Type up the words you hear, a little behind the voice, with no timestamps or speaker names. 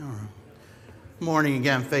Morning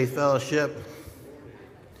again, Faith Fellowship.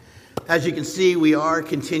 As you can see, we are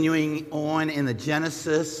continuing on in the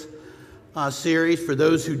Genesis series. For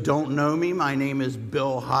those who don't know me, my name is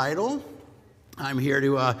Bill Heidel. I'm here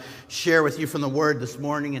to share with you from the Word this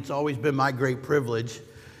morning. It's always been my great privilege.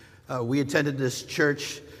 We attended this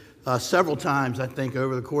church several times, I think,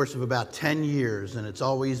 over the course of about 10 years, and it's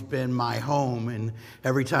always been my home. And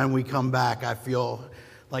every time we come back, I feel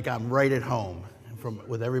like I'm right at home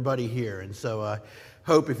with everybody here. And so I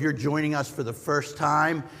hope if you're joining us for the first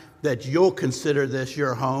time that you'll consider this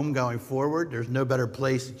your home going forward. There's no better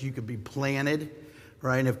place that you could be planted,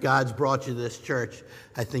 right? And if God's brought you to this church,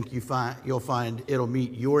 I think you'll find it'll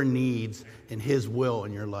meet your needs and His will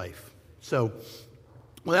in your life. So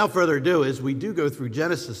without further ado, as we do go through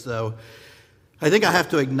Genesis, though, I think I have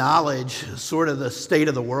to acknowledge sort of the state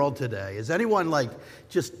of the world today. Is anyone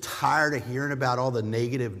just tired of hearing about all the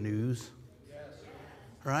negative news?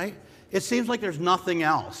 Right? It seems like there's nothing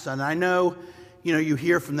else. And I know, you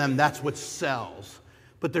hear from them, that's what sells.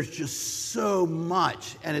 But there's just so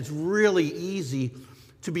much, and it's really easy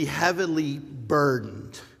to be heavily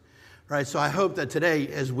burdened. Right? So I hope that today,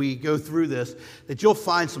 as we go through this, that you'll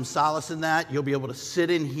find some solace in that. You'll be able to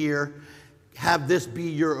sit in here, have this be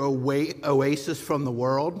your oasis from the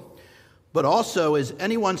world. But also, is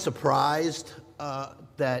anyone surprised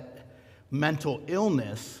that mental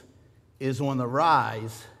illness is on the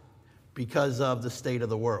rise because of the state of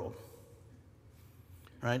the world?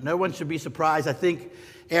 Right? No one should be surprised. I think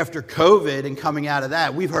after COVID and coming out of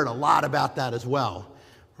that, we've heard a lot about that as well.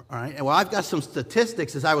 All right? And I've got some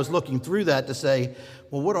statistics as I was looking through that to say,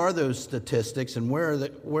 well, what are those statistics and where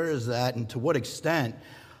is that and to what extent?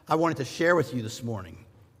 I wanted to share with you this morning.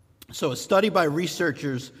 So a study by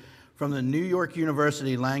researchers from the New York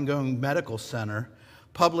University Langone Medical Center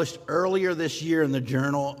published earlier this year in the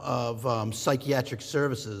Journal of Psychiatric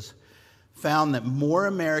Services found that more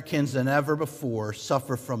Americans than ever before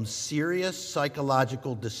suffer from serious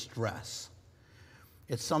psychological distress.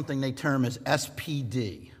 It's something they term as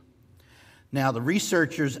SPD. Now, the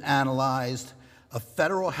researchers analyzed a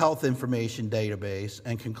federal health information database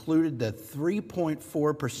and concluded that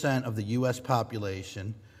 3.4% of the U.S.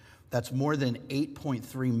 population, that's more than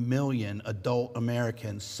 8.3 million adult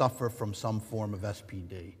Americans, suffer from some form of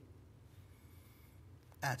SPD.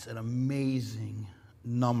 That's an amazing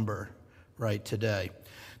number right today.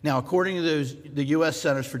 Now, according to the U.S.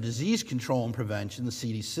 Centers for Disease Control and Prevention, the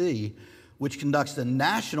CDC, which conducts the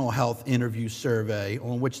National Health Interview Survey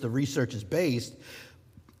on which the research is based,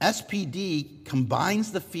 SPD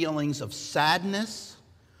combines the feelings of sadness,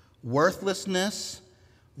 worthlessness,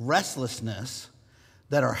 restlessness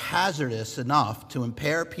that are hazardous enough to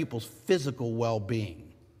impair people's physical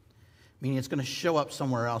well-being. Meaning it's going to show up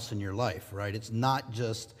somewhere else in your life, right? It's not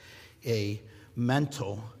just a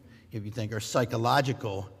mental, if you think, or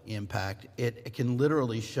psychological impact. It can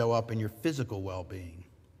literally show up in your physical well-being.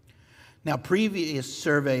 Now, previous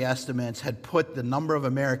survey estimates had put the number of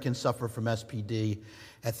Americans suffer from SPD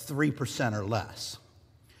at 3% or less.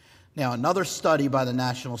 Now, another study by the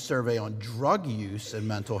National Survey on Drug Use and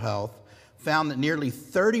Mental Health found that nearly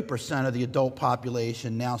 30% of the adult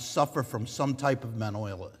population now suffer from some type of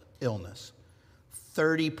mental illness.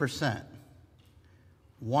 30%.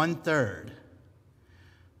 1/3.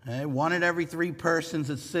 Okay? 1 in every 3 persons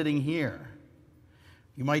that's sitting here.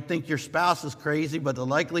 You might think your spouse is crazy, but the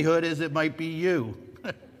likelihood is it might be you.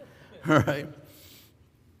 All right?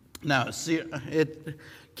 Now,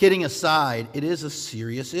 kidding aside, it is a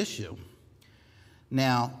serious issue.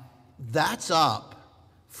 Now, that's up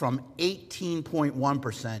from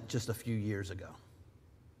 18.1% just a few years ago.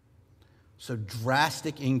 So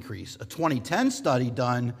drastic increase. A 2010 study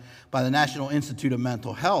done by the National Institute of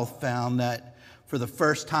Mental Health found that for the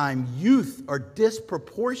first time, youth are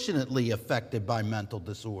disproportionately affected by mental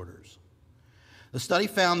disorders. The study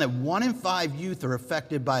found that 1 in 5 youth are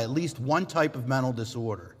affected by at least one type of mental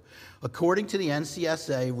disorder. According to the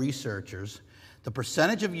NCSA researchers, the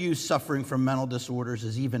percentage of youth suffering from mental disorders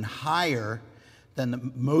is even higher than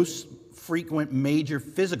the most frequent major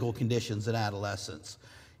physical conditions in adolescence,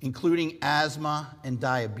 including asthma and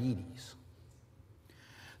diabetes.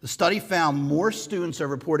 The study found more students are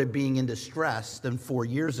reported being in distress than 4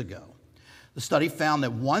 years ago. The study found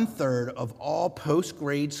that 1/3 of all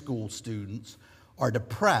post-grade school students are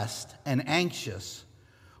depressed and anxious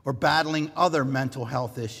or battling other mental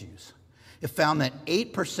health issues. It found that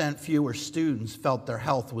 8% fewer students felt their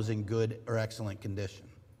health was in good or excellent condition.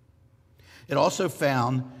 It also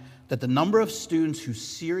found that the number of students who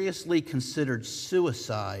seriously considered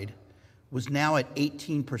suicide was now at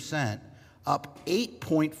 18%, up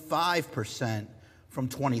 8.5% from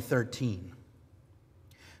 2013.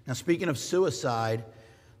 Now, speaking of suicide,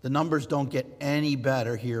 the numbers don't get any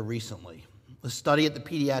better here recently. A study at the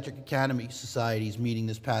Pediatric Academy Society's meeting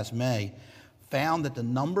this past May found that the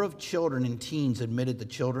number of children and teens admitted to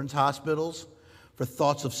children's hospitals for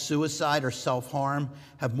thoughts of suicide or self-harm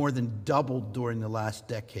have more than doubled during the last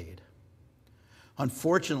decade.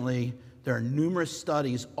 Unfortunately, there are numerous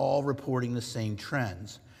studies all reporting the same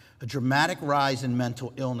trends: a dramatic rise in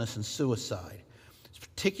mental illness and suicide. It's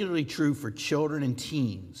particularly true for children and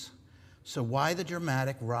teens. So why the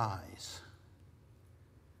dramatic rise?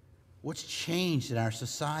 What's changed in our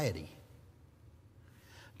society?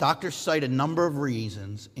 Doctors cite a number of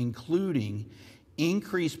reasons, including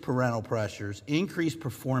increased parental pressures, increased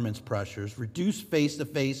performance pressures, reduced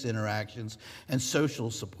face-to-face interactions and social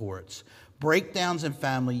supports, breakdowns in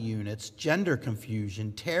family units, gender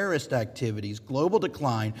confusion, terrorist activities, global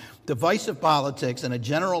decline, divisive politics, and a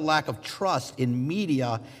general lack of trust in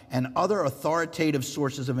media and other authoritative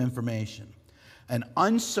sources of information. An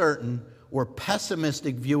uncertain or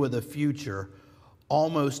pessimistic view of the future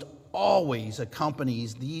almost always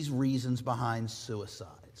accompanies these reasons behind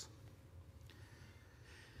suicides.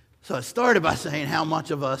 So I started by saying how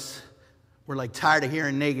much of us we're like tired of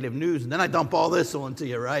hearing negative news, and then I dump all this onto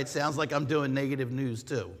you, right? Sounds like I'm doing negative news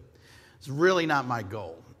too. It's really not my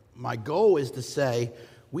goal. My goal is to say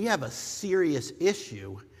we have a serious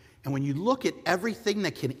issue, and when you look at everything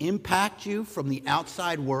that can impact you from the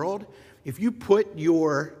outside world, if you put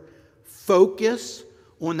your focus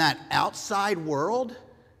on that outside world,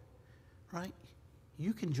 right,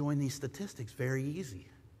 you can join these statistics very easy.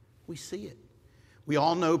 We see it. We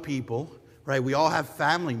all know people, right? We all have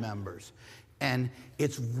family members. And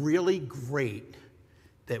it's really great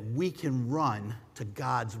that we can run to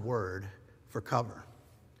God's word for cover,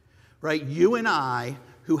 right? You and I,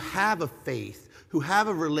 who have a faith, who have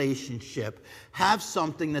a relationship, have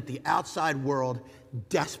something that the outside world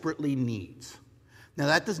desperately needs. Now,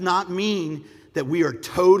 that does not mean that we are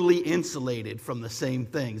totally insulated from the same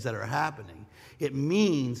things that are happening. It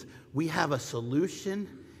means we have a solution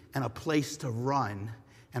and a place to run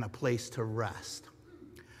and a place to rest.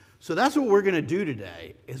 So that's what we're going to do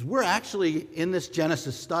today, is we're actually, in this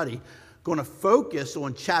Genesis study, going to focus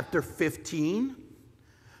on chapter 15,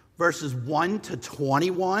 verses 1 to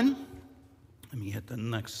 21. Let me hit the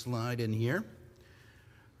next slide in here.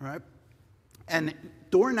 All right. And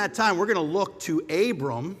during that time, we're going to look to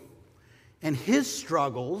Abram and his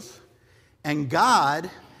struggles and God's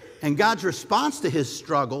response to his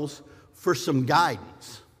struggles for some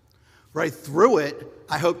guidance. Right through it,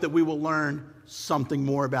 I hope that we will learn something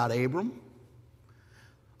more about Abram,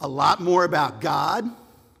 a lot more about God,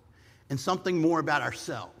 and something more about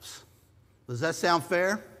ourselves. Does that sound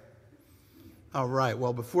fair? All right,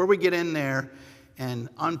 well, before we get in there and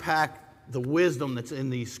unpack the wisdom that's in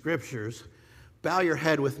these scriptures, bow your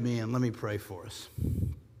head with me and let me pray for us.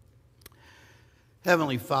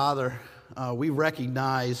 Heavenly Father, we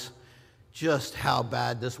recognize just how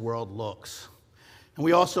bad this world looks. And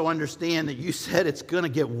we also understand that you said it's going to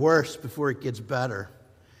get worse before it gets better.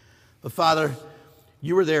 But Father,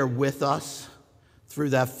 you were there with us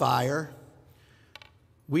through that fire.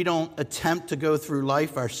 We don't attempt to go through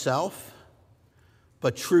life ourselves,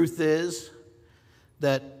 but truth is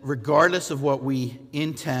that regardless of what we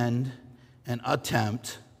intend and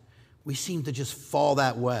attempt, we seem to just fall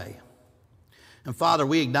that way. And Father,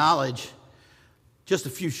 we acknowledge just a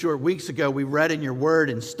few short weeks ago, we read in your word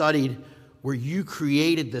and studied where you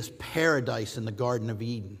created this paradise in the Garden of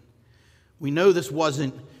Eden. We know this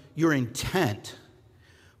wasn't your intent,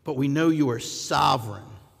 but we know you are sovereign.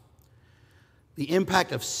 The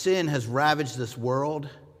impact of sin has ravaged this world,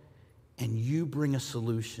 and you bring a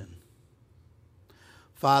solution.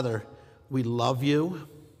 Father, we love you.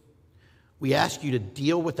 We ask you to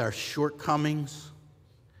deal with our shortcomings.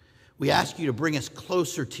 We ask you to bring us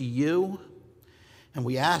closer to you, and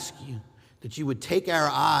we ask you that you would take our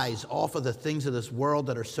eyes off of the things of this world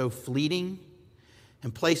that are so fleeting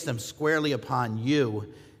and place them squarely upon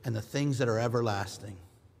you and the things that are everlasting.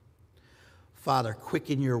 Father,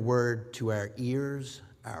 quicken your word to our ears,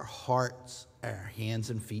 our hearts, our hands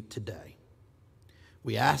and feet today.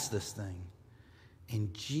 We ask this thing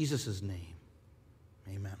in Jesus' name.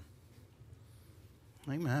 Amen.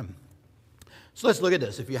 Amen. So let's look at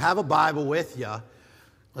this. If you have a Bible with you,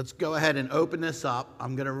 let's go ahead and open this up.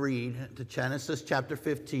 I'm going to read to Genesis chapter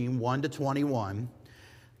 15, 1 to 21.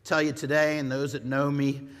 Tell you today, and those that know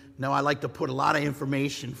me know I like to put a lot of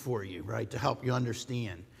information for you, right, to help you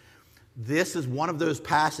understand. This is one of those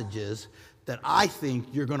passages that I think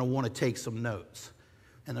you're going to want to take some notes.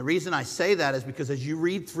 And the reason I say that is because as you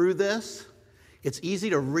read through this, it's easy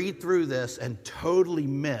to read through this and totally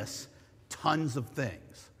miss tons of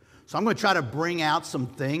things. So I'm going to try to bring out some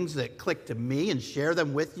things that click to me and share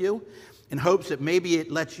them with you in hopes that maybe it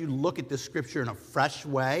lets you look at this scripture in a fresh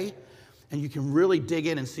way and you can really dig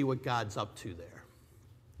in and see what God's up to there.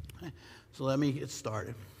 Okay? So let me get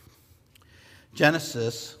started.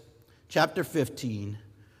 Genesis chapter 15,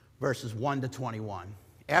 verses 1 to 21.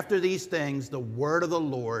 After these things, the word of the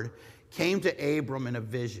Lord came to Abram in a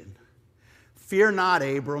vision. Fear not,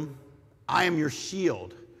 Abram, I am your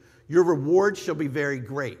shield. Your reward shall be very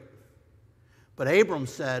great. But Abram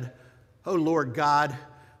said, O Lord God,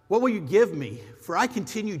 what will you give me? For I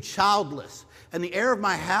continue childless, and the heir of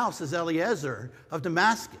my house is Eliezer of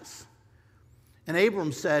Damascus. And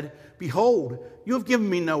Abram said, Behold, you have given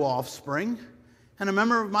me no offspring, and a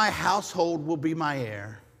member of my household will be my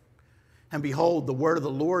heir. And behold, the word of the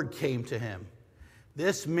Lord came to him.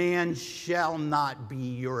 This man shall not be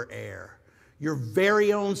your heir. Your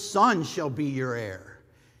very own son shall be your heir.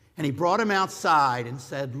 And he brought him outside and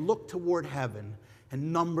said, Look toward heaven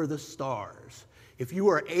and number the stars, if you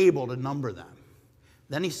are able to number them.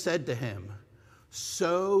 Then he said to him,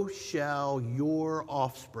 So shall your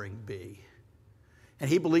offspring be. And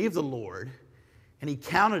he believed the Lord, and he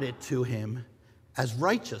counted it to him as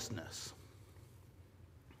righteousness.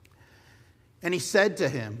 And he said to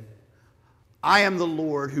him, I am the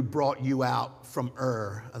Lord who brought you out from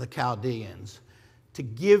Ur of the Chaldeans to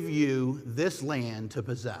give you this land to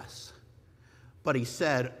possess. But he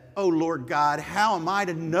said, O Lord God, how am I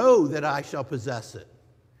to know that I shall possess it?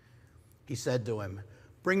 He said to him,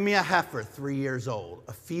 Bring me a heifer 3 years old,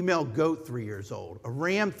 a female goat 3 years old, a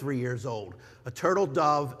ram 3 years old, a turtle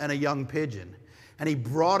dove, and a young pigeon. And he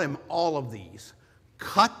brought him all of these,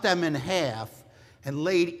 cut them in half, and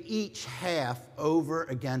laid each half over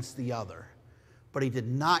against the other. But he did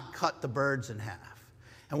not cut the birds in half.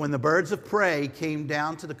 And when the birds of prey came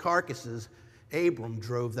down to the carcasses, Abram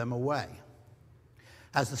drove them away.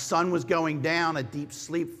 As the sun was going down, a deep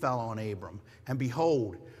sleep fell on Abram. And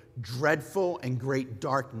behold, dreadful and great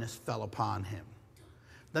darkness fell upon him.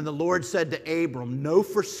 Then the Lord said to Abram, Know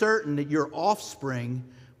for certain that your offspring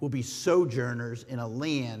will be sojourners in a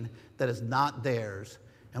land that is not theirs,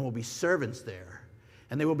 and will be servants there.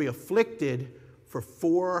 And they will be afflicted for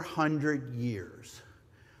 400 years.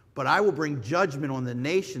 But I will bring judgment on the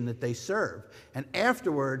nation that they serve, and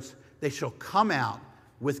afterwards they shall come out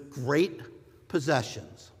with great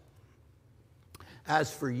possessions.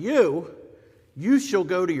 As for you, you shall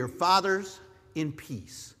go to your fathers in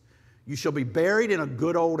peace. You shall be buried in a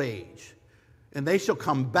good old age, and they shall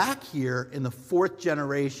come back here in the 4th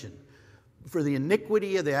generation, for the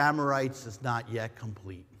iniquity of the Amorites is not yet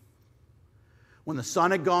complete. When the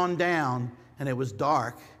sun had gone down and it was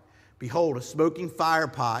dark, behold, a smoking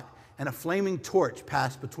firepot and a flaming torch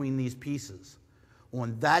passed between these pieces.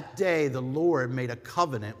 On that day the Lord made a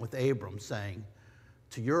covenant with Abram, saying,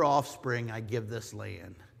 To your offspring I give this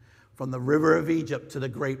land, from the river of Egypt to the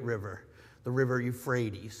great river, the river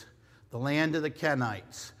Euphrates, the land of the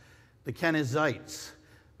Kenites, the Kenizzites,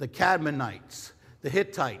 the Cadmonites, the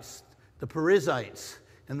Hittites, the Perizzites,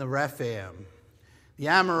 and the Rephaim, the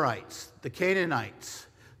Amorites, the Canaanites,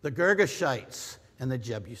 the Girgashites, and the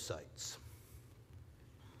Jebusites.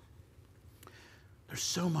 There's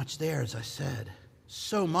so much there, as I said,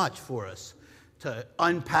 so much for us to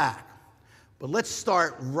unpack. But let's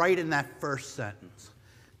start right in that first sentence.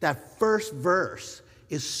 That first verse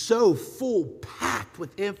is so full, packed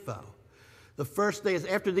with info. The first thing is,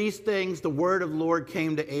 after these things, the word of the Lord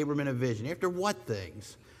came to Abram in a vision. After what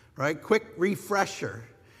things? Right? Quick refresher.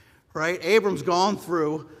 Right? Abram's gone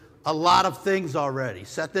through a lot of things already.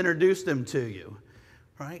 Seth introduced him to you.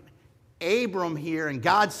 Right? Abram here, and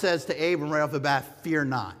God says to Abram right off the bat, fear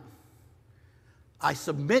not. I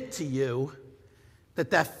submit to you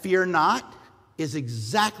that fear not is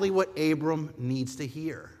exactly what Abram needs to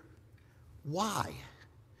hear. Why?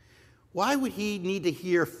 Why would he need to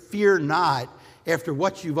hear fear not after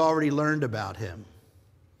what you've already learned about him?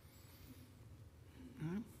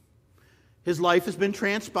 His life has been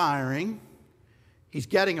transpiring. He's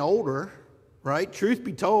getting older, right? Truth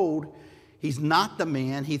be told, he's not the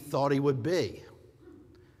man he thought he would be.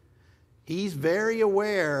 He's very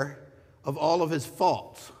aware of all of his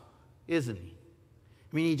faults, isn't he?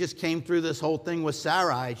 I mean, he just came through this whole thing with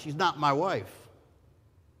Sarai. She's not my wife.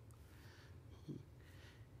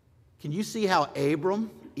 Can you see how Abram,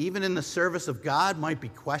 even in the service of God, might be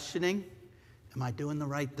questioning, am I doing the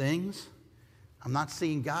right things? I'm not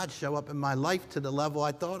seeing God show up in my life to the level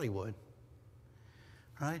I thought he would.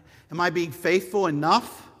 Right? Am I being faithful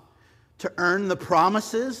enough to earn the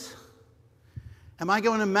promises? Am I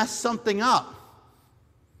going to mess something up?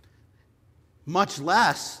 Much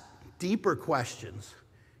less deeper questions.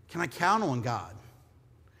 Can I count on God?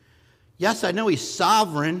 Yes, I know he's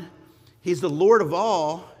sovereign. He's the Lord of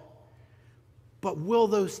all. But will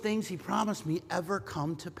those things he promised me ever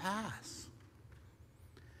come to pass?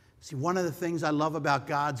 See, one of the things I love about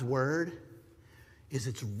God's word is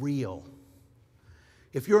it's real.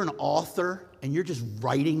 If you're an author and you're just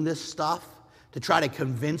writing this stuff to try to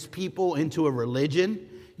convince people into a religion,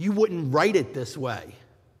 you wouldn't write it this way.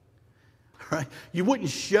 Right? You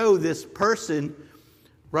wouldn't show this person,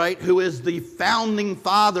 right, who is the founding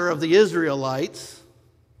father of the Israelites,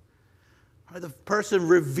 the person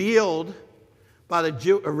revered by the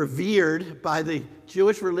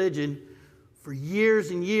Jewish religion for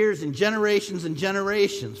years and years and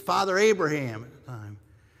generations, Father Abraham at the time.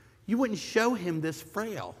 You wouldn't show him this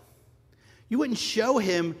frail. You wouldn't show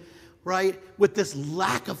him, right, with this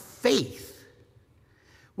lack of faith,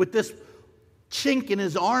 with this chink in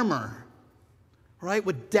his armor, right,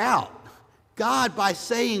 with doubt. God, by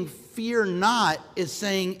saying, fear not, is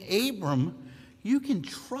saying, Abram, you can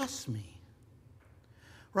trust me.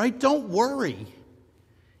 Right? Don't worry.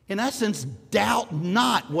 In essence, doubt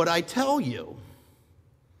not what I tell you.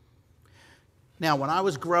 Now, when I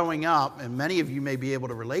was growing up, and many of you may be able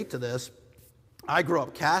to relate to this, I grew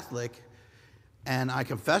up Catholic, and I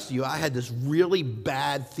confess to you, I had this really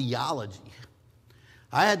bad theology.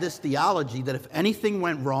 I had this theology that if anything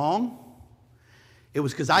went wrong, it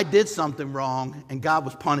was because I did something wrong and God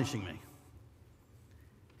was punishing me.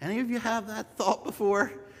 Any of you have that thought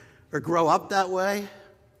before or grow up that way?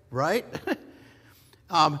 Right?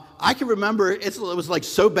 I can remember it was like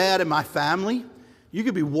so bad in my family. You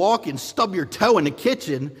could be walking, stub your toe in the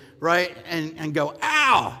kitchen, right, and go,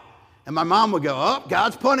 ow. And my mom would go, oh,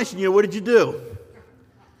 God's punishing you. What did you do?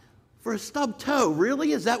 For a stubbed toe,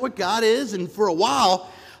 really? Is that what God is? And for a while,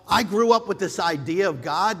 I grew up with this idea of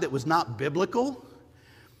God that was not biblical,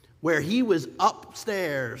 where he was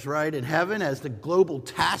upstairs, right, in heaven as the global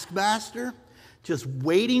taskmaster, just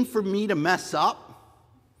waiting for me to mess up.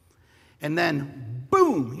 And then,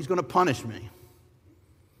 boom, he's going to punish me.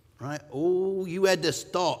 Right? Oh, you had this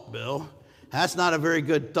thought, Bill. That's not a very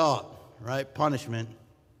good thought, right? Punishment.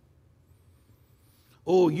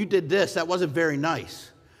 Oh, you did this. That wasn't very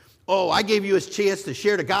nice. Oh, I gave you a chance to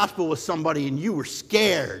share the gospel with somebody and you were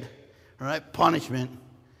scared. All right? Punishment.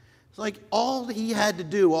 It's like all he had to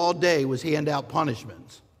do all day was hand out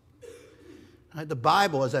punishments. Right? The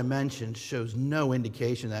Bible, as I mentioned, shows no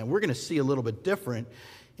indication of that. And we're going to see a little bit different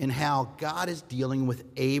in how God is dealing with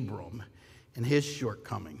Abram and his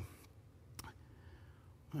shortcoming.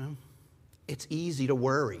 Well, it's easy to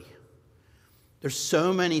worry. There's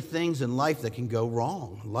so many things in life that can go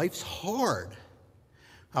wrong. Life's hard.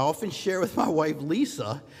 I often share with my wife,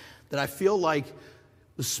 Lisa, that I feel like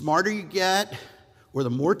the smarter you get, or the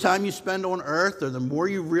more time you spend on earth, or the more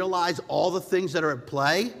you realize all the things that are at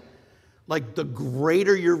play, like the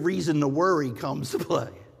greater your reason to worry comes to play.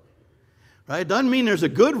 Right? It doesn't mean there's a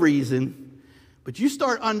good reason, but you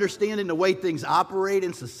start understanding the way things operate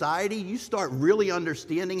in society, you start really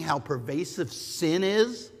understanding how pervasive sin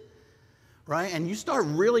is, right? And you start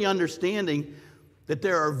really understanding that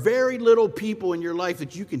there are very little people in your life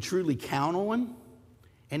that you can truly count on,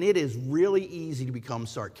 and it is really easy to become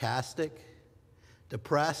sarcastic,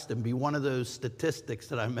 depressed, and be one of those statistics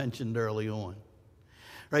that I mentioned early on.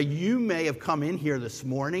 Right? You may have come in here this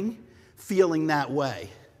morning feeling that way.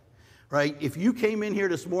 Right? If you came in here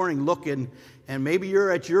this morning looking, and maybe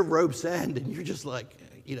you're at your rope's end and you're just like,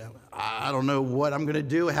 I don't know what I'm going to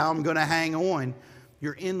do, how I'm going to hang on,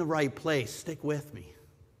 you're in the right place. Stick with me.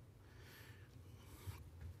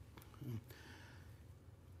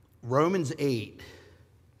 Romans 8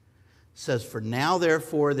 says, "For now,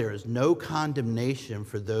 therefore, there is no condemnation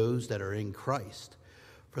for those that are in Christ.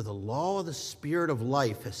 For the law of the Spirit of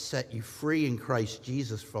life has set you free in Christ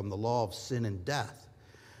Jesus from the law of sin and death.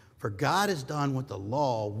 For God has done what the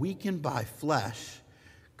law, weakened by flesh,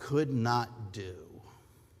 could not do."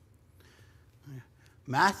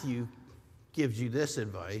 Matthew gives you this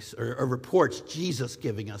advice, or reports Jesus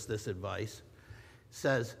giving us this advice.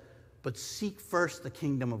 Says, "But seek first the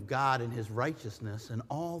kingdom of God and his righteousness, and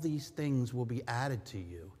all these things will be added to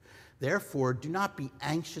you. Therefore, do not be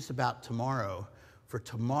anxious about tomorrow, for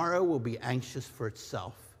tomorrow will be anxious for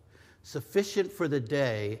itself. Sufficient for the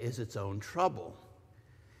day is its own trouble."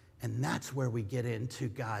 And that's where we get into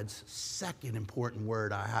God's second important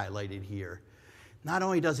word I highlighted here. Not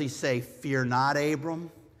only does he say, "Fear not,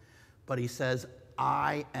 Abram," but he says,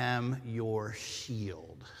 "I am your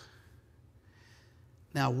shield."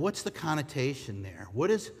 Now, what's the connotation there?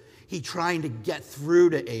 What is he trying to get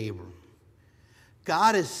through to Abram?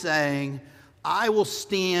 God is saying, I will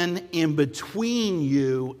stand in between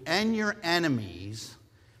you and your enemies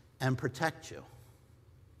and protect you.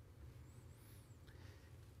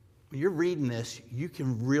 when you're reading this, you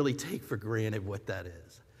can really take for granted what that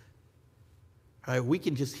is. Right? We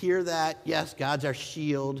can just hear that. Yes, God's our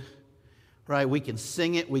shield. Right? We can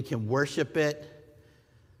sing it. We can worship it.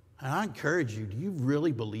 And I encourage you, do you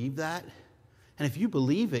really believe that? And if you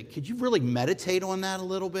believe it, could you really meditate on that a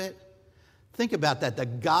little bit? Think about that. The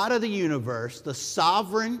God of the universe, the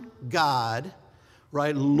sovereign God,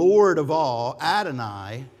 right, Lord of all,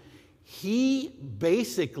 Adonai, he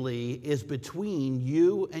basically is between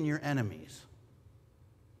you and your enemies.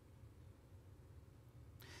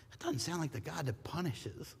 That doesn't sound like the God that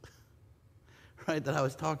punishes, right, that I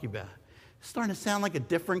was talking about. It's starting to sound like a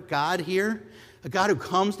different God here, a God who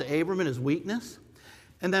comes to Abram in his weakness.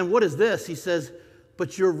 And then what is this? He says,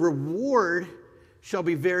 but your reward shall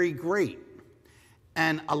be very great.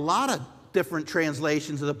 And a lot of different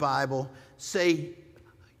translations of the Bible say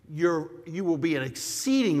you will be an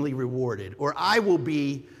exceedingly rewarded, or I will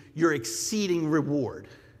be your exceeding reward.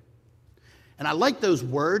 And I like those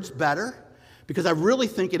words better because I really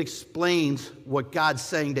think it explains what God's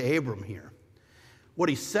saying to Abram here. What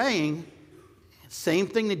he's saying, same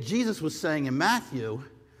thing that Jesus was saying in Matthew,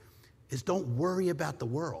 is don't worry about the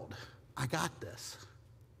world. I got this.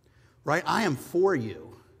 Right? I am for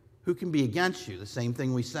you. Who can be against you? The same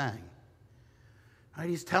thing we sang. Right?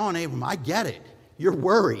 He's telling Abram, I get it. You're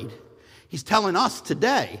worried. He's telling us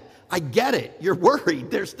today, I get it. You're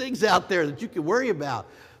worried. There's things out there that you can worry about.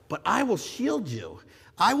 But I will shield you.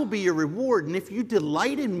 I will be your reward. And if you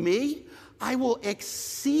delight in me, I will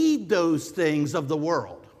exceed those things of the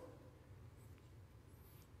world.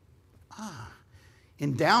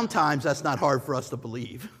 In down times, that's not hard for us to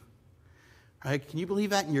believe. Right? Can you believe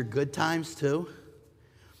that in your good times too?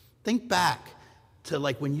 Think back to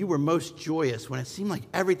like when you were most joyous, when it seemed like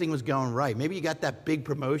everything was going right. Maybe you got that big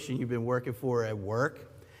promotion you've been working for at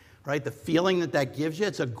work, right? The feeling that gives you,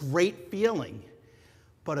 it's a great feeling.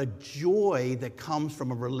 But a joy that comes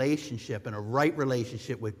from a relationship and a right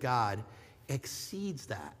relationship with God exceeds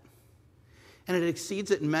that. And it exceeds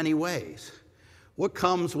it in many ways. What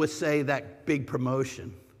comes with, say, that big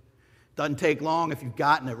promotion? Doesn't take long if you've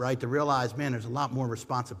gotten it right to realize, man, there's a lot more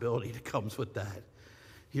responsibility that comes with that.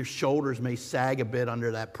 Your shoulders may sag a bit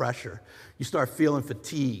under that pressure. You start feeling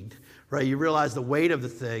fatigued, right? You realize the weight of the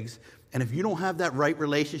things. And if you don't have that right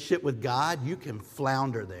relationship with God, you can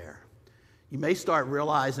flounder there. You may start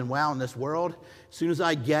realizing, wow, in this world, as soon as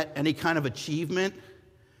I get any kind of achievement,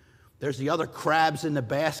 there's the other crabs in the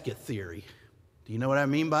basket theory. Do you know what I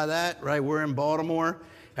mean by that? Right? We're in Baltimore.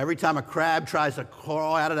 Every time a crab tries to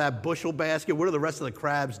crawl out of that bushel basket, what do the rest of the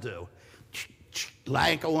crabs do?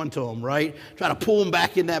 Lank onto them, right? Try to pull them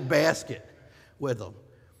back in that basket with them.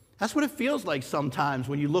 That's what it feels like sometimes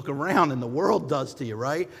when you look around and the world does to you,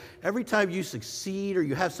 right? Every time you succeed or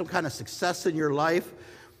you have some kind of success in your life,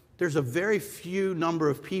 there's a very few number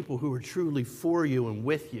of people who are truly for you and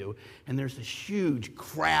with you, and there's this huge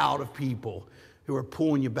crowd of people who are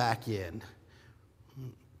pulling you back in.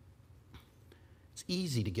 It's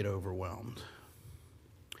easy to get overwhelmed.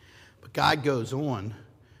 But God goes on,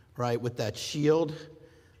 right, with that shield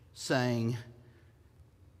saying,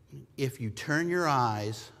 if you turn your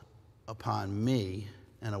eyes upon me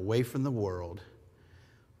and away from the world,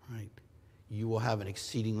 right, you will have an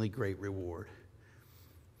exceedingly great reward.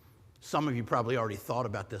 Some of you probably already thought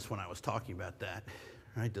about this when I was talking about that.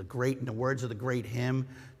 Right? In the words of the great hymn,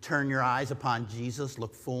 turn your eyes upon Jesus,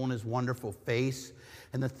 look full in his wonderful face,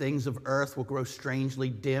 and the things of earth will grow strangely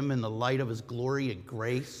dim in the light of his glory and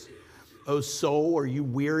grace. O soul, are you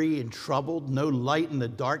weary and troubled? No light in the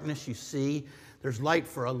darkness you see. There's light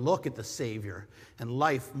for a look at the Savior and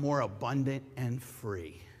life more abundant and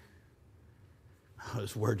free. Oh,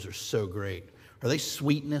 those words are so great. Are they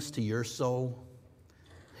sweetness to your soul?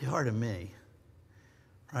 They are to me.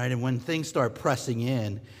 Right? And when things start pressing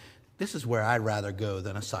in, this is where I'd rather go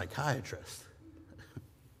than a psychiatrist.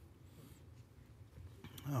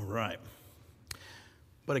 All right.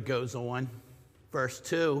 But it goes on. Verse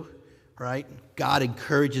 2, right? God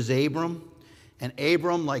encourages Abram. And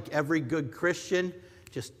Abram, like every good Christian,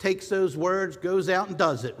 just takes those words, goes out and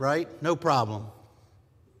does it, right? No problem.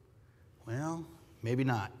 Well, maybe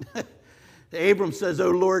not. Abram says, O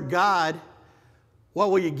Lord God, what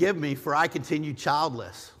will you give me, for I continue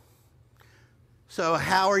childless? So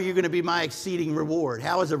how are you going to be my exceeding reward?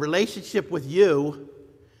 How is a relationship with you,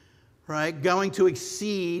 right, going to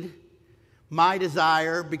exceed my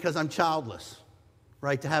desire because I'm childless,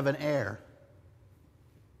 right, to have an heir?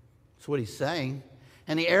 That's what he's saying.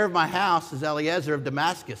 And the heir of my house is Eliezer of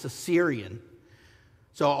Damascus, a Syrian.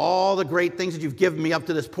 So all the great things that you've given me up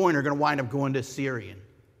to this point are going to wind up going to a Syrian.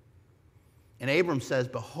 And Abram says,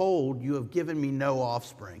 behold, you have given me no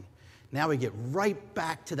offspring. Now we get right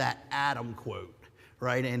back to that Adam quote,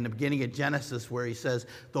 right? In the beginning of Genesis where he says,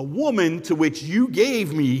 the woman to which you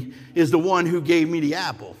gave me is the one who gave me the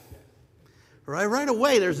apple. Right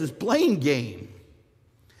away, there's this blame game.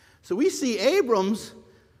 So we see Abram's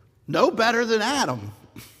no better than Adam,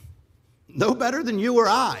 no better than you or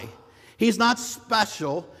I. He's not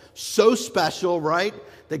special, so special, right,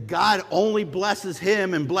 that God only blesses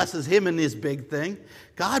him and blesses him in this big thing.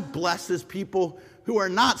 God blesses people who are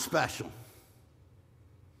not special.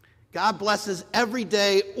 God blesses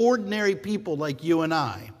everyday, ordinary people like you and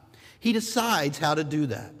I. He decides how to do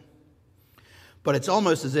that. But it's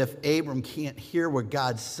almost as if Abram can't hear what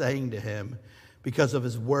God's saying to him because of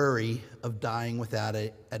his worry of dying without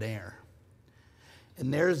an heir.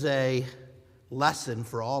 And there's a lesson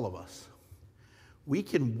for all of us. We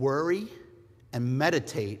can worry and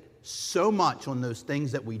meditate so much on those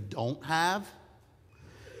things that we don't have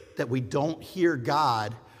that we don't hear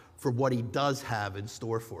God for what he does have in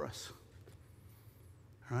store for us.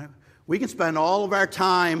 All right? We can spend all of our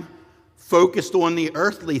time focused on the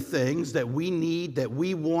earthly things that we need, that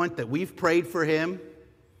we want, that we've prayed for him,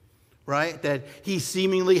 right? That he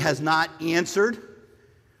seemingly has not answered.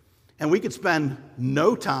 And we could spend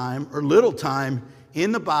no time or little time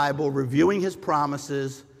in the Bible reviewing his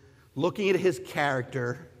promises, looking at his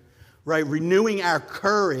character, right? Renewing our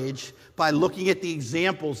courage by looking at the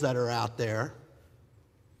examples that are out there.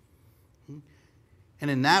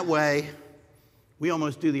 And in that way, we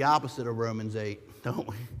almost do the opposite of Romans 8, don't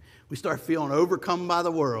we? We start feeling overcome by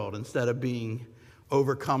the world instead of being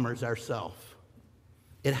overcomers ourselves.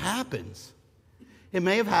 It happens. It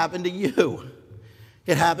may have happened to you.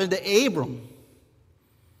 It happened to Abram.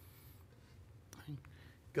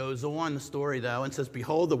 Goes on the story, though, and says,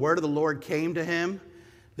 behold, the word of the Lord came to him.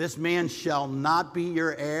 This man shall not be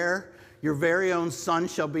your heir. Your very own son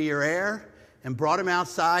shall be your heir. And brought him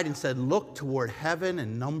outside and said, look toward heaven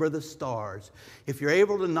and number the stars. If you're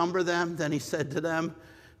able to number them, then he said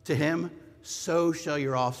to him, so shall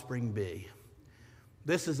your offspring be.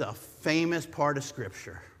 This is a famous part of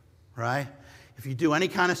Scripture, right? If you do any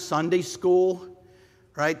kind of Sunday school,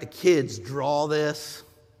 right, the kids draw this.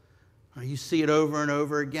 You see it over and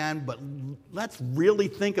over again, but let's really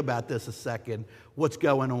think about this a second, what's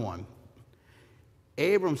going on.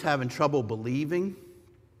 Abram's having trouble believing,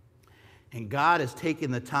 and God has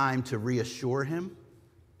taken the time to reassure him,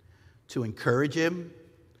 to encourage him,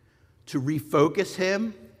 to refocus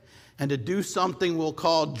him, and to do something we'll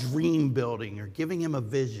call dream building or giving him a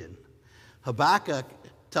vision. Habakkuk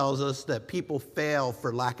tells us that people fail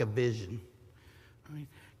for lack of vision.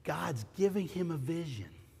 God's giving him a vision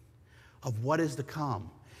of what is to come.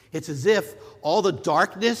 It's as if all the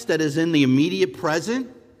darkness that is in the immediate present,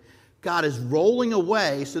 God is rolling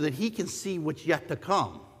away so that he can see what's yet to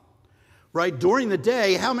come. Right? During the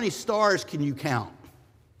day, how many stars can you count?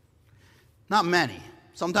 Not many.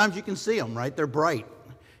 Sometimes you can see them, right? They're bright.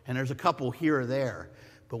 And there's a couple here or there.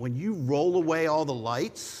 But when you roll away all the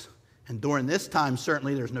lights, and during this time,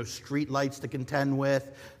 certainly there's no street lights to contend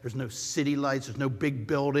with. There's no city lights. There's no big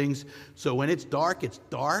buildings. So when it's dark,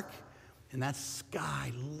 and that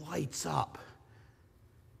sky lights up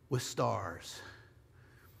with stars.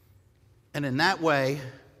 And in that way,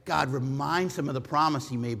 God reminds him of the promise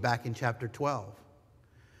he made back in chapter 12,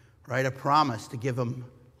 right? A promise to give him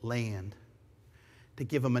land, to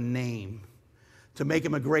give him a name, to make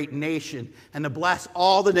him a great nation, and to bless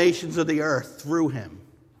all the nations of the earth through him.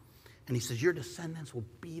 And he says, your descendants will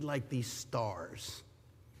be like these stars.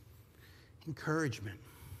 Encouragement.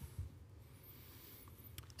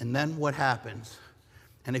 And then what happens?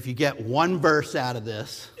 And if you get one verse out of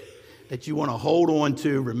this that you want to hold on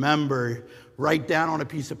to, remember, write down on a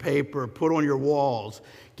piece of paper, put on your walls,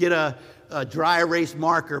 get a dry erase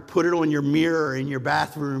marker, put it on your mirror in your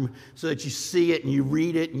bathroom so that you see it and you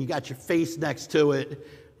read it and you got your face next to it,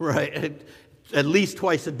 right, at least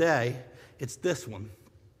twice a day. It's this one.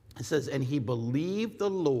 It says, and he believed the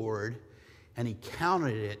Lord and he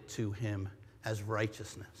counted it to him as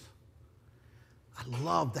righteousness. I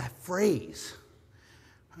love that phrase.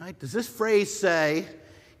 Right? Does this phrase say,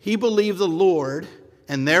 he believed the Lord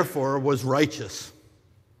and therefore was righteous?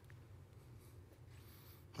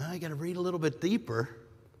 Well, you got to read a little bit deeper.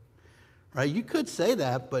 Right? You could say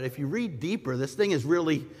that, but if you read deeper, this thing is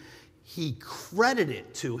really, he credited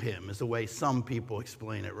it to him, is the way some people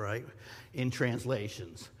explain it, right, in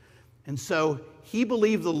translations. And so he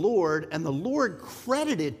believed the Lord, and the Lord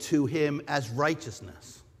credited to him as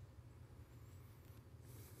righteousness.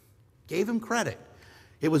 Gave him credit.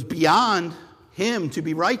 It was beyond him to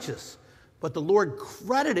be righteous, but the Lord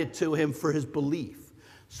credited to him for his belief.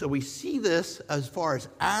 So we see this as far as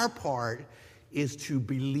our part is to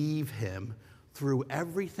believe him through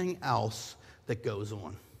everything else that goes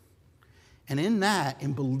on. And in that,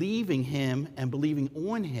 in believing him and believing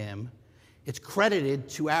on him, it's credited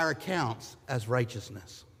to our accounts as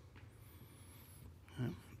righteousness.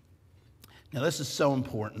 Now, this is so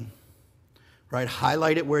important, right?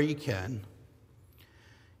 Highlight it where you can.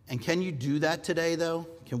 And can you do that today, though?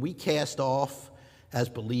 Can we cast off, as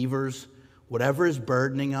believers, whatever is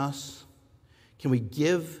burdening us? Can we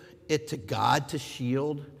give it to God to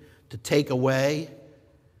shield, to take away?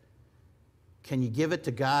 Can you give it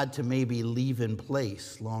to God to maybe leave in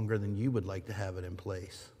place longer than you would like to have it in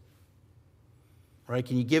place? Right?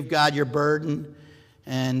 Can you give God your burden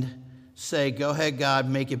and say, go ahead, God,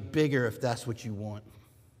 make it bigger if that's what you want?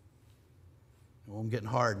 Well, I'm getting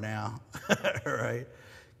hard now, right?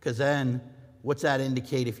 Because then what's that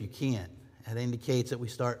indicate if you can't? That indicates that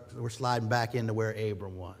we're sliding back into where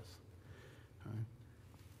Abram was. Right?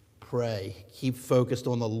 Pray, keep focused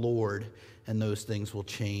on the Lord, and those things will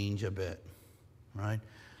change a bit. Right?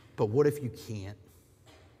 But what if you can't?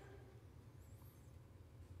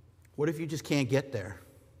 What if you just can't get there?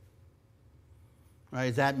 Right?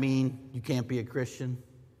 Does that mean you can't be a Christian?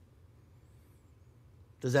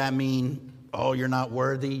 Does that mean, oh, you're not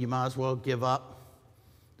worthy, you might as well give up?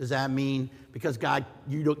 Does that mean because God,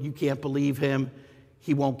 you can't believe him,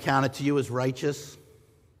 he won't count it to you as righteous?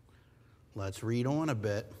 Let's read on a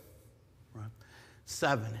bit. Right?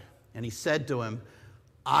 7, and he said to him,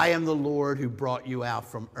 I am the Lord who brought you out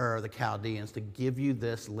from Ur, the Chaldeans, to give you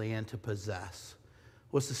this land to possess.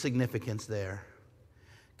 What's the significance there?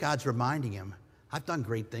 God's reminding him, I've done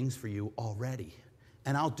great things for you already,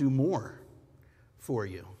 and I'll do more for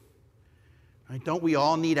you. Right? Don't we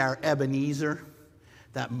all need our Ebenezer,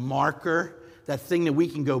 that marker, that thing that we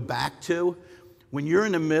can go back to? When you're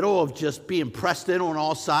in the middle of just being pressed in on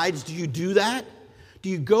all sides, do you do that? Do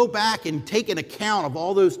you go back and take an account of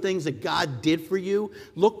all those things that God did for you?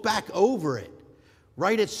 Look back over it,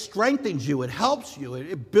 right? It strengthens you. It helps you.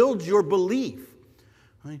 It builds your belief.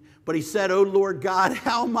 Right? But he said, oh, Lord God,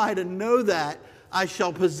 how am I to know that I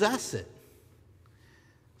shall possess it?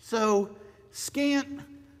 So scant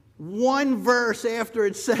one verse after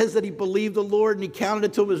it says that he believed the Lord and he counted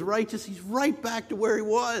it to him as righteous, he's right back to where he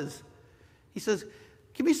was. He says,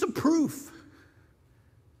 give me some proof.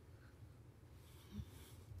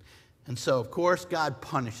 And so, of course, God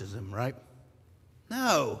punishes him, right?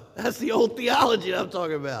 No, that's the old theology that I'm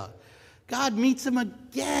talking about. God meets him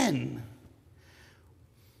again.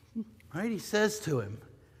 Right? He says to him,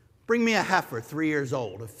 bring me a heifer 3 years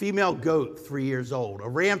old, a female goat 3 years old, a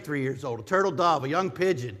ram 3 years old, a turtle dove, a young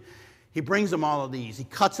pigeon. He brings them all of these. He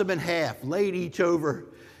cuts them in half, laid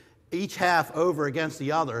each half over against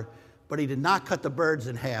the other, but he did not cut the birds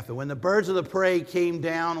in half. And when the birds of the prey came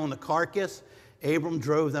down on the carcass, Abram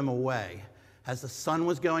drove them away. As the sun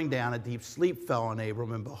was going down, a deep sleep fell on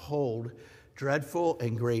Abram, and behold, dreadful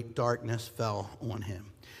and great darkness fell on him.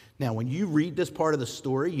 Now, when you read this part of the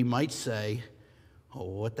story, you might say, oh,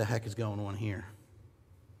 what the heck is going on here?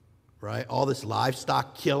 Right? All this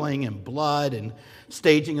livestock killing and blood and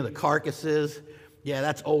staging of the carcasses. Yeah,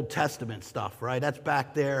 that's Old Testament stuff, right? That's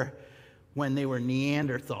back there when they were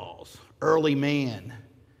Neanderthals, early man,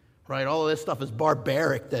 right? All of this stuff is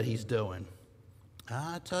barbaric that he's doing.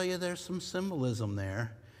 I tell you, there's some symbolism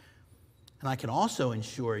there. And I can also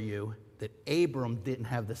assure you that Abram didn't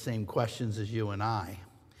have the same questions as you and I.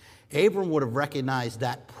 Abram would have recognized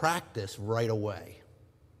that practice right away.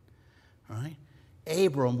 Right?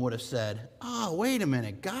 Abram would have said, oh, wait a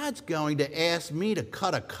minute, God's going to ask me to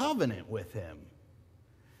cut a covenant with him.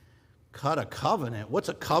 Cut a covenant? What's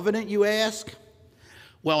a covenant, you ask?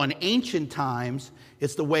 Well, in ancient times,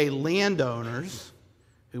 it's the way landowners,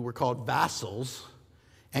 who were called vassals,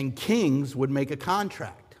 and kings would make a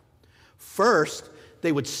contract. First,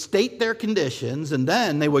 they would state their conditions, and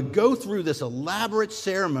then they would go through this elaborate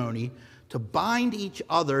ceremony to bind each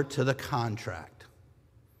other to the contract.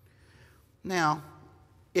 Now,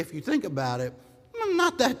 if you think about it,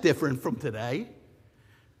 not that different from today,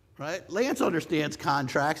 right? Lance understands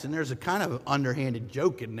contracts, and there's a kind of underhanded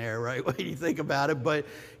joke in there, right, when you think about it, but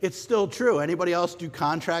it's still true. Anybody else do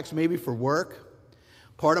contracts maybe for work?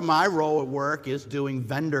 Part of my role at work is doing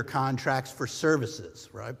vendor contracts for services,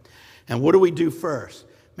 right? And what do we do first?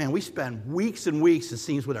 Man, we spend weeks and weeks, it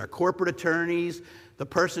seems, with our corporate attorneys, the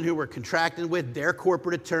person who we're contracting with, their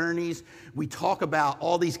corporate attorneys. We talk about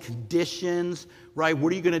all these conditions, right?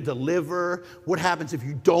 What are you going to deliver? What happens if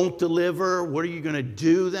you don't deliver? What are you going to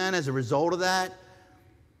do then as a result of that?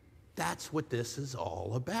 That's what this is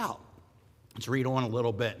all about. Let's read on a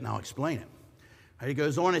little bit and I'll explain it. Right, he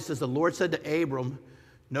goes on, it says, the Lord said to Abram,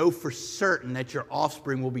 know for certain that your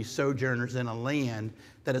offspring will be sojourners in a land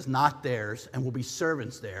that is not theirs and will be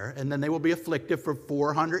servants there, and then they will be afflicted for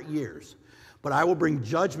 400 years. But I will bring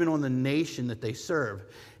judgment on the nation that they serve,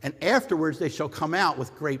 and afterwards they shall come out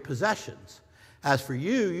with great possessions. As for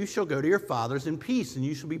you, you shall go to your fathers in peace, and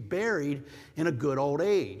you shall be buried in a good old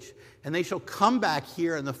age. And they shall come back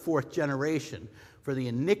here in the 4th generation, for the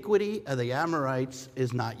iniquity of the Amorites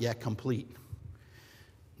is not yet complete.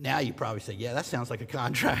 Now you probably say, yeah, that sounds like a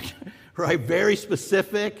contract, right? Very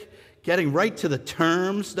specific, getting right to the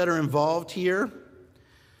terms that are involved here.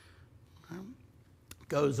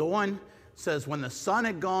 Goes on, says, when the sun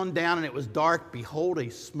had gone down and it was dark, behold, a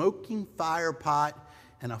smoking fire pot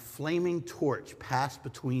and a flaming torch passed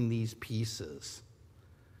between these pieces.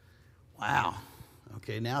 Wow.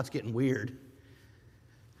 Okay, now it's getting weird.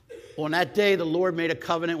 On that day, the Lord made a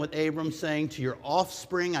covenant with Abram, saying, to your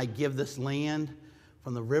offspring I give this land,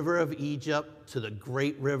 from the river of Egypt to the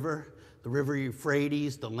great river, the river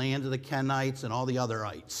Euphrates, the land of the Kenites, and all the other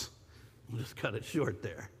ites. We'll just cut it short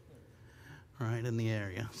there, right in the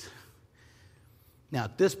area. Now,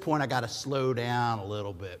 at this point, I got to slow down a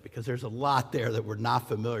little bit because there's a lot there that we're not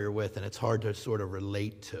familiar with, and it's hard to sort of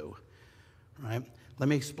relate to, right? Let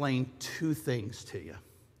me explain 2 things to you.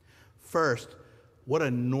 First, what a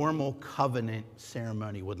normal covenant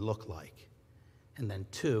ceremony would look like. And then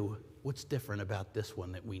 2, what's different about this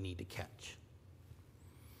one that we need to catch?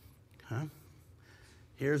 Huh?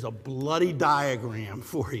 Here's a bloody diagram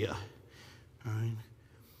for you. All right.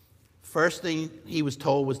 First thing he was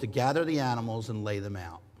told was to gather the animals and lay them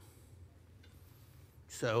out.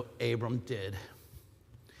 So Abram did.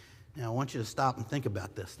 Now I want you to stop and think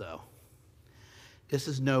about this, though. This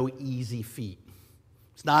is no easy feat.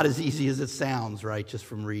 It's not as easy as it sounds, right, just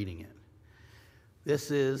from reading it.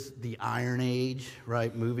 This is the Iron Age,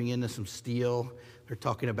 right, moving into some steel. They're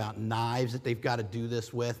talking about knives that they've got to do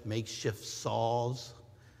this with, makeshift saws.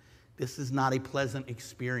 This is not a pleasant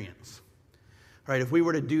experience. Right, if we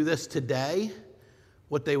were to do this today,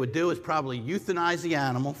 what they would do is probably euthanize the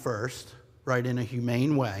animal first, right, in a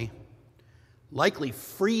humane way, likely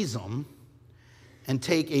freeze them, and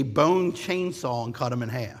take a bone chainsaw and cut them in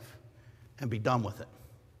half and be done with it,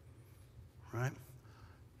 right?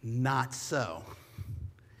 Not so.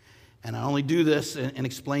 And I only do this and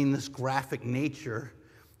explain this graphic nature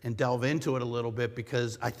and delve into it a little bit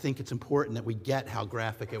because I think it's important that we get how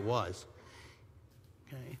graphic it was.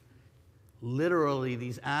 Okay? Literally,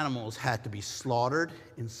 these animals had to be slaughtered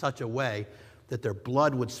in such a way that their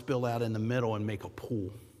blood would spill out in the middle and make a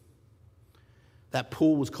pool. That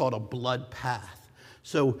pool was called a blood path.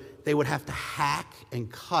 So they would have to hack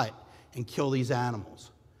and cut and kill these animals,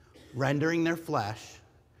 rendering their flesh,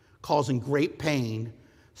 causing great pain,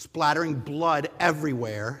 splattering blood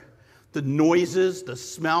everywhere, the noises, the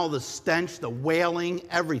smell, the stench, the wailing,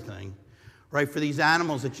 everything, right? For these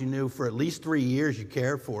animals that you knew for at least 3 years, you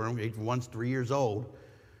cared for them, once 3 years old,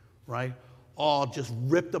 right? All just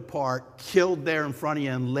ripped apart, killed there in front of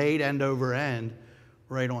you and laid end over end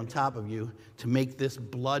right on top of you to make this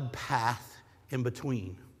blood path in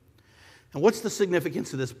between. And what's the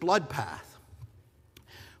significance of this blood path?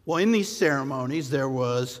 Well, in these ceremonies, there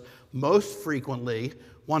was most frequently,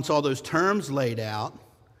 once all those terms laid out,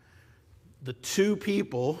 the 2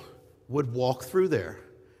 people would walk through there.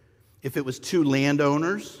 If it was 2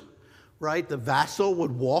 landowners, right, the vassal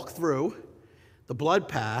would walk through the blood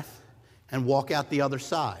path and walk out the other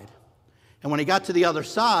side. And when he got to the other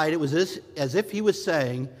side, it was as if he was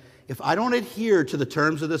saying, if I don't adhere to the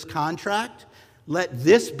terms of this contract, let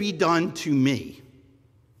this be done to me.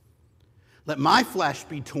 Let my flesh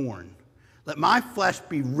be torn. Let my flesh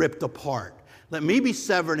be ripped apart. Let me be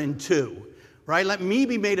severed in 2, right? Let me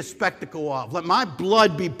be made a spectacle of. Let my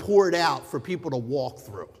blood be poured out for people to walk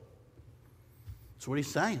through. That's what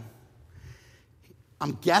he's saying.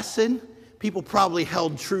 I'm guessing people probably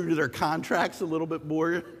held true to their contracts a little bit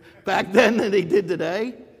more back then than they did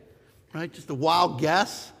today, right? Just a wild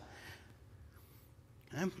guess.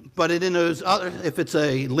 Okay. But in those other, if it's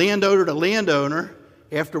a landowner to landowner,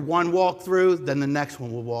 after one walk through, then the next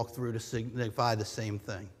one will walk through to signify the same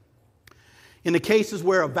thing. In the cases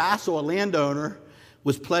where a vassal, a landowner,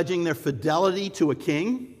 was pledging their fidelity to a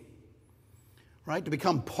king, right, to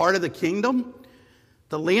become part of the kingdom,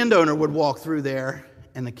 the landowner would walk through there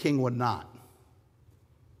and the king would not.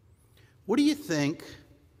 What do you think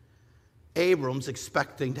Abram's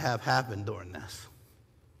expecting to have happen during this?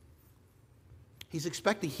 He's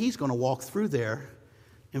expecting he's going to walk through there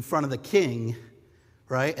in front of the king,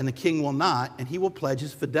 right? And the king will not, and he will pledge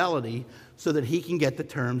his fidelity so that he can get the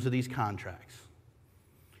terms of these contracts.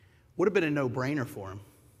 Would have been a no-brainer for him.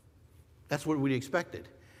 That's what we expected.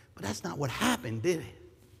 But that's not what happened, did it?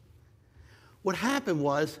 What happened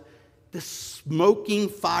was the smoking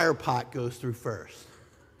fire pot goes through first.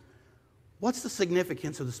 What's the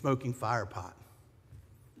significance of the smoking fire pot?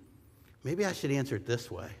 Maybe I should answer it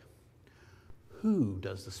this way. Who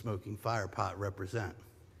does the smoking fire pot represent?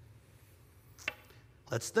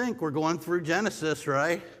 Let's think. We're going through Genesis,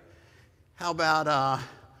 right? How about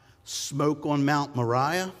smoke on Mount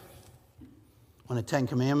Moriah when the Ten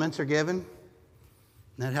Commandments are given?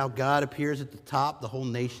 Isn't that how God appears at the top? The whole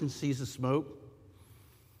nation sees the smoke,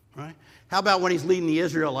 right? How about when he's leading the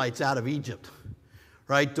Israelites out of Egypt,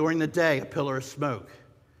 right? During the day, a pillar of smoke.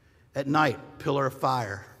 At night, pillar of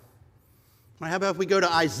fire. Right? How about if we go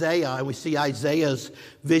to Isaiah and we see Isaiah's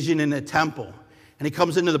vision in the temple, and he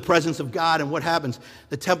comes into the presence of God, and what happens?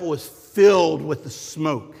 The temple is filled with the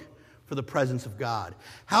smoke for the presence of God.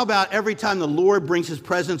 How about every time the Lord brings his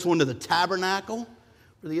presence onto the tabernacle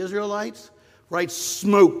for the Israelites, right?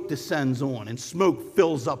 Smoke descends on, and smoke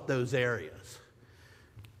fills up those areas.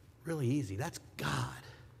 Really easy. That's God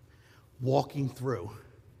walking through.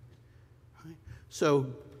 Right? So,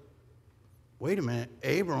 wait a minute.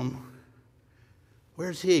 Abram,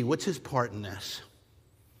 where's he? What's his part in this?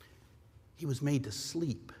 He was made to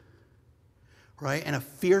sleep, right? And a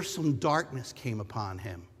fearsome darkness came upon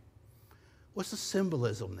him. What's the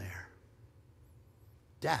symbolism there?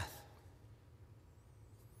 Death.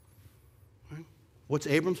 Right? What's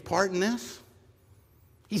Abram's part in this?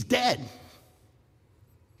 He's dead.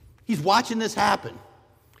 He's watching this happen.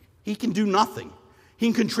 He can do nothing. He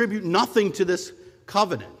can contribute nothing to this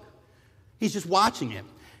covenant. He's just watching it.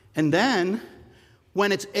 And then,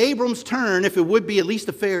 when it's Abram's turn, if it would be at least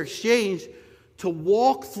a fair exchange, to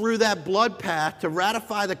walk through that blood path, to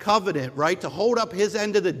ratify the covenant, right, to hold up his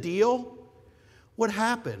end of the deal, what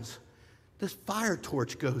happens? This fire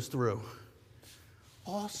torch goes through,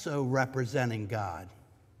 also representing God.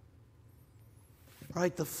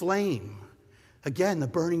 Right, the flame, again, the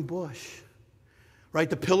burning bush, right,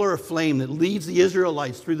 the pillar of flame that leads the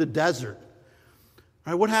Israelites through the desert.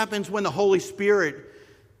 Right, what happens when the Holy Spirit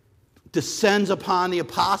descends upon the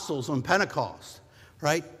apostles on Pentecost,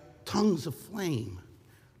 right? Tongues of flame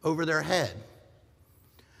over their head.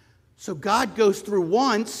 So God goes through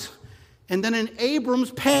once, and then in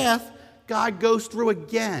Abram's path, God goes through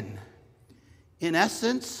again. In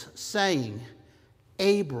essence, saying,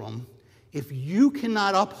 Abram, if you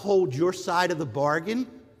cannot uphold your side of the bargain,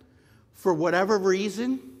 for whatever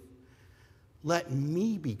reason, let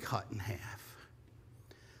me be cut in half.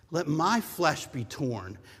 Let my flesh be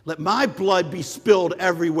torn. Let my blood be spilled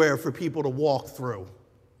everywhere for people to walk through.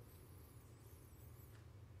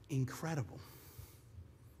 Incredible.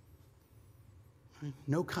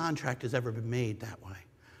 No contract has ever been made that way.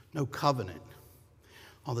 No covenant.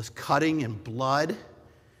 All this cutting and blood.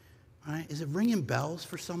 Right? Is it ringing bells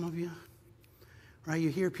for some of you? Right? You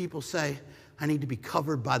hear people say, I need to be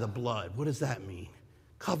covered by the blood. What does that mean?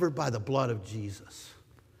 Covered by the blood of Jesus.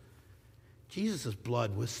 Jesus'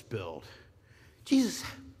 blood was spilled. Jesus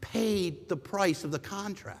paid the price of the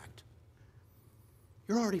contract.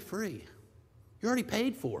 You're already free. You're already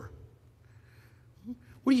paid for.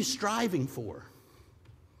 What are you striving for?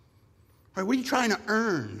 Right, what are you trying to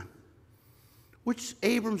earn? Which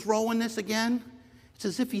Abram's role in this again? It's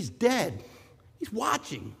as if he's dead. He's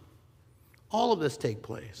watching all of this take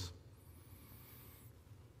place.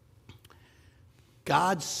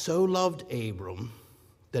 God so loved Abram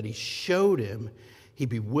that he showed him he'd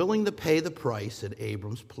be willing to pay the price at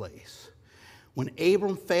Abram's place. When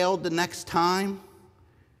Abram failed the next time,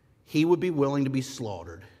 he would be willing to be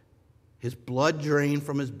slaughtered, his blood drained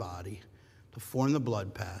from his body to form the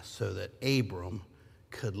blood path so that Abram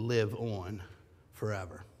could live on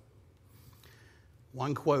forever.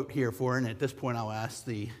 One quote here for, and at this point I'll ask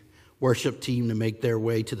the worship team to make their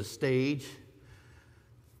way to the stage.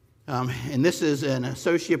 And this is an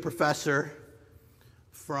associate professor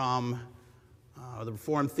from the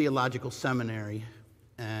Reformed Theological Seminary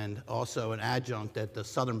and also an adjunct at the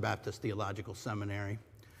Southern Baptist Theological Seminary,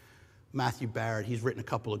 Matthew Barrett. He's written a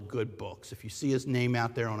couple of good books. If you see his name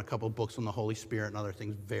out there on a couple of books on the Holy Spirit and other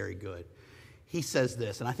things, very good. He says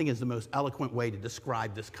this, and I think it's the most eloquent way to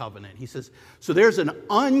describe this covenant. He says, so there's an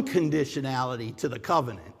unconditionality to the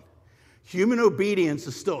covenant. Human obedience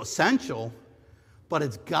is still essential, but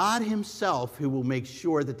it's God himself who will make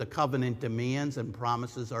sure that the covenant demands and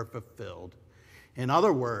promises are fulfilled. In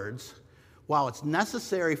other words, while it's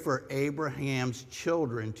necessary for Abraham's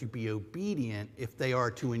children to be obedient if they are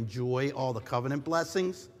to enjoy all the covenant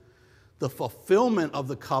blessings, the fulfillment of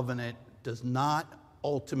the covenant does not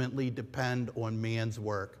ultimately depend on man's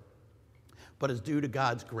work, but is due to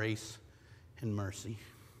God's grace and mercy.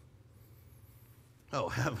 Oh,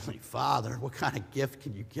 Heavenly Father, what kind of gift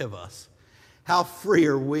can you give us? How free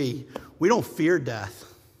are we? We don't fear death.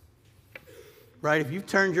 Right? If you've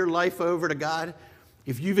turned your life over to God,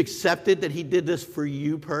 if you've accepted that he did this for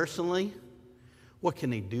you personally, what can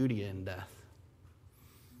they do to you in death?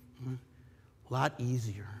 A lot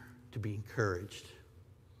easier to be encouraged.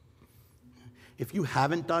 If you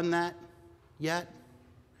haven't done that yet,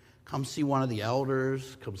 come see one of the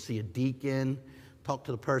elders, come see a deacon, talk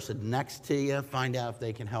to the person next to you, find out if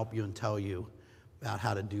they can help you and tell you about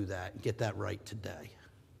how to do that and get that right today.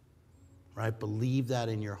 Right? Believe that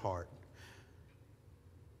in your heart.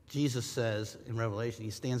 Jesus says in Revelation,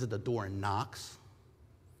 he stands at the door and knocks,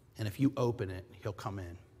 and if you open it, he'll come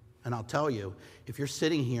in. And I'll tell you, if you're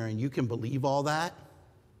sitting here and you can believe all that,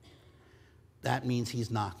 that means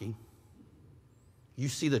he's knocking. You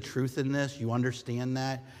see the truth in this, you understand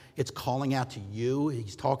that. It's calling out to you,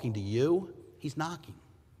 he's talking to you, he's knocking,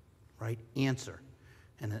 right? Answer.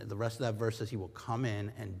 And the rest of that verse says he will come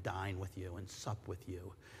in and dine with you and sup with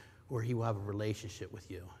you, or he will have a relationship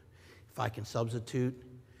with you. If I can substitute,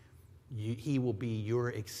 he will be your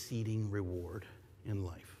exceeding reward in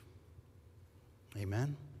life.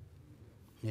 Amen.